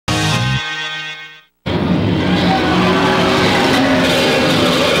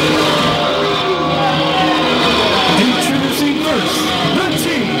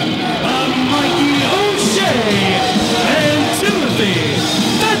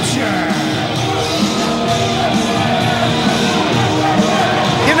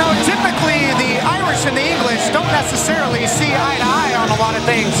Irish and the English don't necessarily see eye to eye on a lot of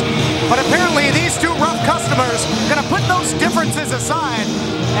things, but apparently these two rough customers are going to put those differences aside,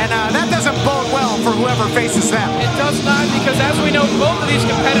 and that doesn't bode well for whoever faces them. It does not, because as we know, both of these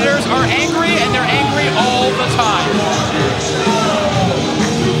competitors are angry, and they're angry all the time.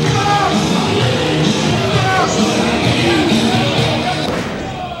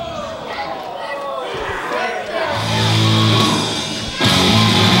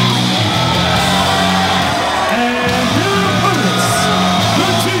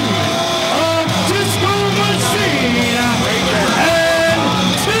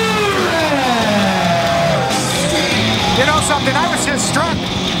 I was just struck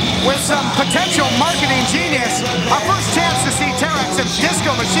with some potential marketing genius. Our first chance to see Terex and Disco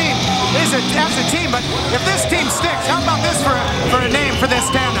Machine is as a team, but if this team sticks, how about this for a name for this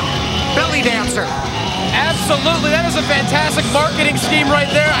tandem? Belly Dancer. Absolutely, that is a fantastic marketing scheme right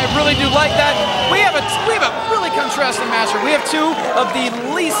there. I really do like that. We have a really contrasting match here. We have two of the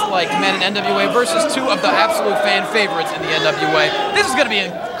least liked men in NWA versus two of the absolute fan favorites in the NWA. This is going to be an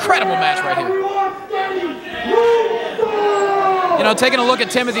incredible match right here. You know, taking a look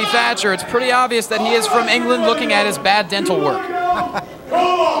at Timothy Thatcher, it's pretty obvious that he is from England, looking at his bad dental work.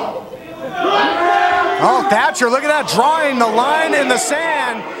 Oh, Thatcher, look at that, drawing the line in the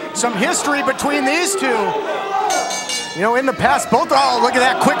sand. Some history between these two. You know, in the past, both, oh, look at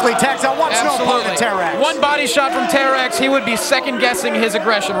that, quickly tags out. Wants no part of Terex. One body shot from Terex, he would be second-guessing his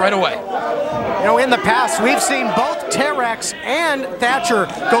aggression right away. You know, in the past, we've seen both Terex and Thatcher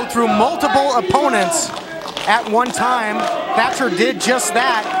go through multiple opponents at one time. Thatcher did just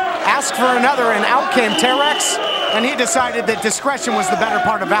that, asked for another, and out came Terex, and he decided that discretion was the better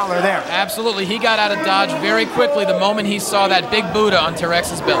part of valor there. Absolutely, he got out of dodge very quickly the moment he saw that big Buddha on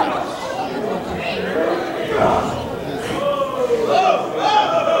Terex's belly.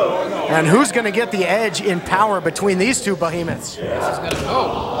 And who's going to get the edge in power between these two behemoths? This is going to go.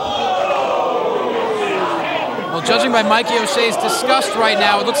 Well, judging by Mikey O'Shea's disgust right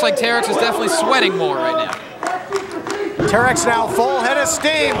now, it looks like Terex is definitely sweating more right now. Terex now full head of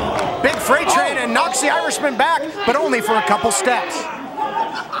steam. Big freight train and knocks the Irishman back, but only for a couple steps.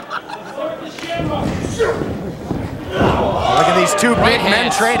 Look at these two big men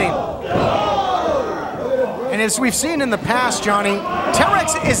trading. And as we've seen in the past, Johnny,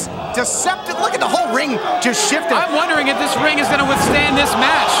 Terex is deceptive. Look at the whole ring just shifted. I'm wondering if this ring is going to withstand this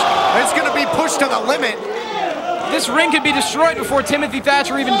match. It's going to be pushed to the limit. This ring could be destroyed before Timothy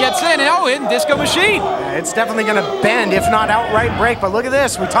Thatcher even gets in. And oh, in Disco Machine. Yeah, it's definitely going to bend, if not outright break. But look at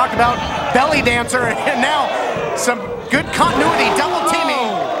this. We talked about Belly Dancer, and now some good continuity, double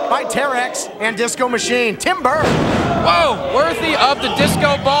teaming by Terex and Disco Machine. Timber. Whoa, worthy of the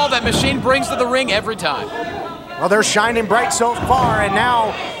disco ball that Machine brings to the ring every time. Well, they're shining bright so far, and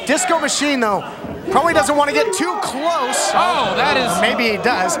now Disco Machine, though, probably doesn't want to get too close. Oh, that is... Maybe he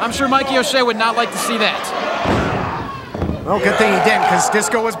does. I'm sure Mikey O'Shea would not like to see that. Well, good thing he didn't, because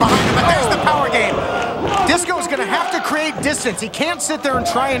Disco was behind him, but there's the power game. Disco's going to have to create distance. He can't sit there and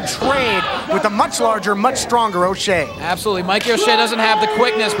try and trade with a much larger, much stronger O'Shea. Absolutely. Mikey O'Shea doesn't have the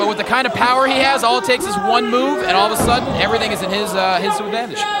quickness, but with the kind of power he has, all it takes is one move, and all of a sudden, everything is in his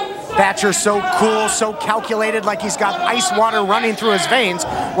advantage. Thatcher's so cool, so calculated, like he's got ice water running through his veins.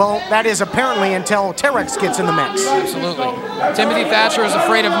 Well, that is apparently until Terex gets in the mix. Absolutely. Timothy Thatcher is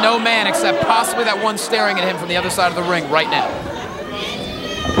afraid of no man except possibly that one staring at him from the other side of the ring right now.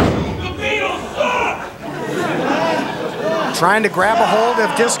 Trying to grab a hold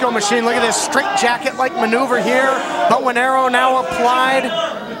of Disco Machine. Look at this straight jacket-like maneuver here. Bow and arrow now applied.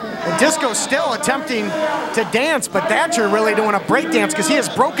 And Disco's still attempting to dance, but Thatcher really doing a break dance because he has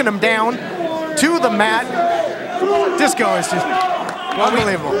broken him down to the mat. Disco is just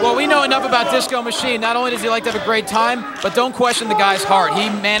unbelievable. Well, we know enough about Disco Machine. Not only does he like to have a great time, but don't question the guy's heart. He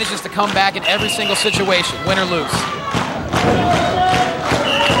manages to come back in every single situation, win or lose.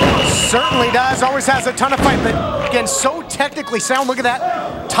 Certainly does. Always has a ton of fight, but again, so technically sound. Look at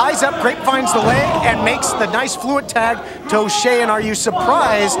that. Ties up, grapevines the leg, and makes the nice fluid tag to O'Shea. And are you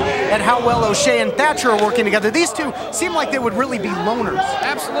surprised at how well O'Shea and Thatcher are working together? These two seem like they would really be loners.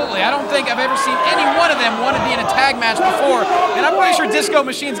 Absolutely. I don't think I've ever seen any one of them want to be in a tag match before. And I'm pretty sure Disco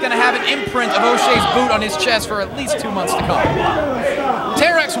Machine's going to have an imprint of O'Shea's boot on his chest for at least 2 months to come.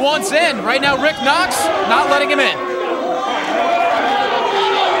 Terex wants in. Right now, Rick Knox not letting him in.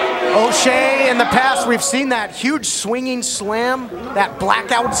 O'Shea, in the past, we've seen that huge swinging slam, that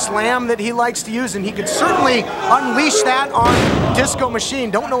blackout slam that he likes to use, and he could certainly unleash that on Disco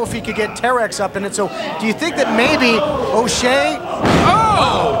Machine. Don't know if he could get Terex up in it, so do you think that maybe O'Shea...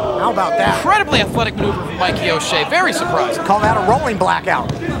 Oh! How about that? Incredibly athletic maneuver from Mikey O'Shea. Very surprising. Call that a rolling blackout.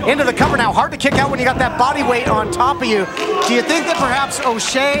 into the cover now. Hard to kick out when you got that body weight on top of you. Do you think that perhaps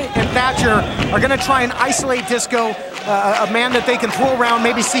O'Shea and Thatcher are going to try and isolate Disco, a man that they can throw around,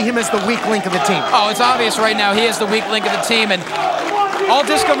 maybe see him as the weak link of the team? Oh, it's obvious right now he is the weak link of the team, and all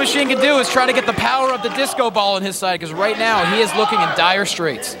Disco Machine can do is try to get the power of the disco ball on his side, because right now he is looking in dire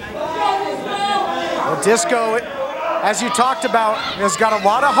straits. Well, Disco, as you talked about, has got a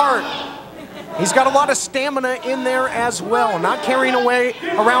lot of heart. He's got a lot of stamina in there as well, not carrying away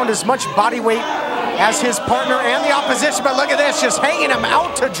around as much body weight as his partner and the opposition, but look at this, just hanging him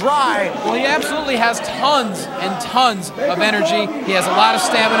out to dry. Well, he absolutely has tons and tons of energy. He has a lot of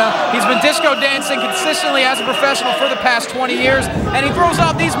stamina. He's been disco dancing consistently as a professional for the past 20 years, and he throws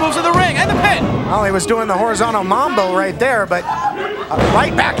out these moves in the ring and the pin. Well, he was doing the horizontal mambo right there, but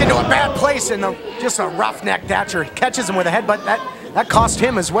right back into a bad place, and just a roughneck Thatcher catches him with a headbutt. That cost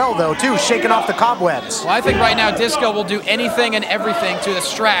him as well, though, too, shaking off the cobwebs. Well, I think right now Disco will do anything and everything to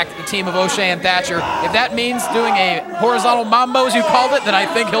distract the team of O'Shea and Thatcher. If that means doing a horizontal mambo, as you called it, then I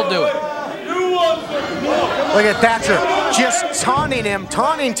think he'll do it. Look at Thatcher just taunting him,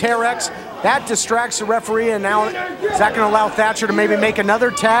 taunting Terex. That distracts the referee, and now is that going to allow Thatcher to maybe make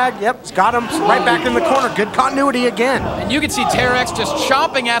another tag? Yep, it's got him right back in the corner. Good continuity again. And you can see Terex just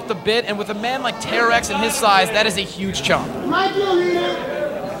chomping at the bit, and with a man like Terex and his size, that is a huge chomp.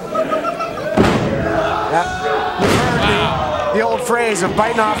 The old phrase of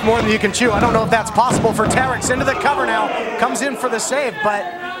biting off more than you can chew. I don't know if that's possible for Terex. Into the cover now, comes in for the save, but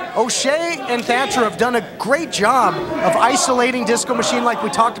O'Shea and Thatcher have done a great job of isolating Disco Machine like we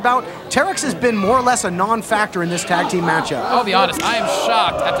talked about. Terex has been more or less a non-factor in this tag team matchup. I'll be honest, I am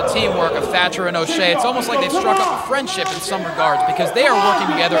shocked at the teamwork of Thatcher and O'Shea. It's almost like they've struck up a friendship in some regards, because they are working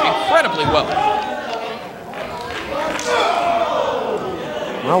together incredibly well.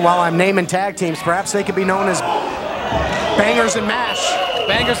 Well, while I'm naming tag teams, perhaps they could be known as Bangers and Mash.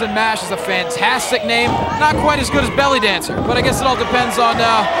 Bangers and Mash is a fantastic name. Not quite as good as Belly Dancer, but I guess it all depends on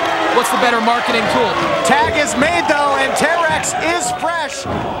what's the better marketing tool. Tag is made, though, and Terex is fresh.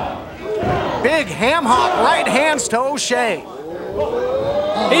 Big ham hock right hands to O'Shea.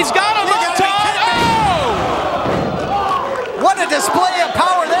 He's got him up top. Oh! What a display of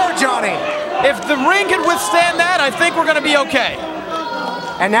power there, Johnny. If the ring can withstand that, I think we're going to be okay.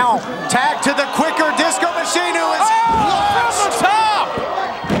 And now, tag to the quicker Disco Machine, who is from the top!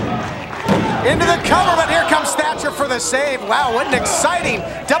 Into the cover, but here comes Thatcher for the save. Wow, what an exciting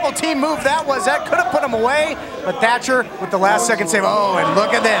double team move that was. That could have put him away, but Thatcher with the last second save. Oh, and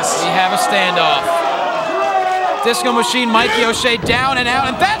look at this. We have a standoff. Disco Machine, Mikey O'Shea down and out,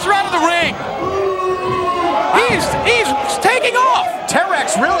 and Thatcher out of the ring. He's taking off.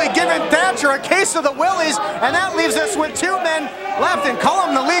 Terex really giving Thatcher a case of the willies, and that leaves us with two men left, and call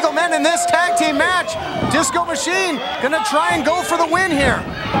them the legal men in this tag team match. Disco Machine gonna try and go for the win here.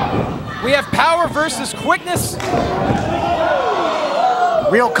 We have power versus quickness.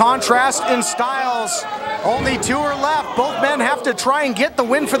 Real contrast in styles. Only two are left. Both men have to try and get the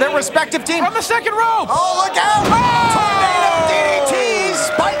win for their respective team. From the second rope. Oh, look out! Oh! Tornado DDT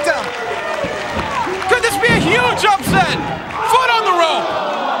spiked him. Could this be a huge upset? Foot on the rope.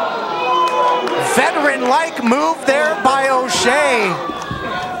 Veteran-like move there by O'Shea.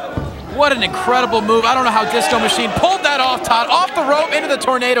 What an incredible move. I don't know how Disco Machine pulled that off, Todd. Off the rope into the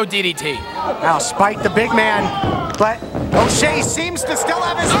tornado DDT. Now spiked the big man, but O'Shea seems to still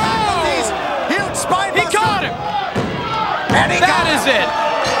have his faculties. Huge spine buster. He caught him. And that is it.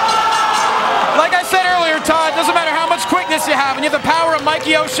 Like I said earlier, Todd, doesn't matter how much quickness you have, and you have the power of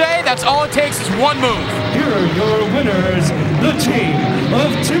Mikey O'Shea, that's all it takes is one move. Here are your winners, the team of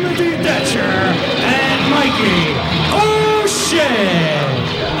Timothy Thatcher and Mikey O'Shea.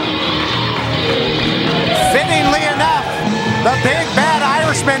 Fittingly enough, the big bad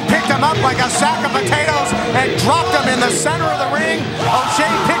Irishman picked him up like a sack of potatoes and dropped him in the center of the ring.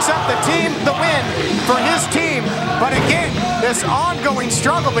 O'Shea picks up the win for his team. But again, this ongoing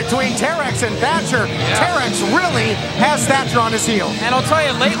struggle between Terex and Thatcher. Yeah. Terex really has Thatcher on his heels. And I'll tell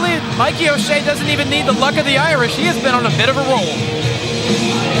you, lately, Mikey O'Shea doesn't even need the luck of the Irish. He has been on a bit of a roll.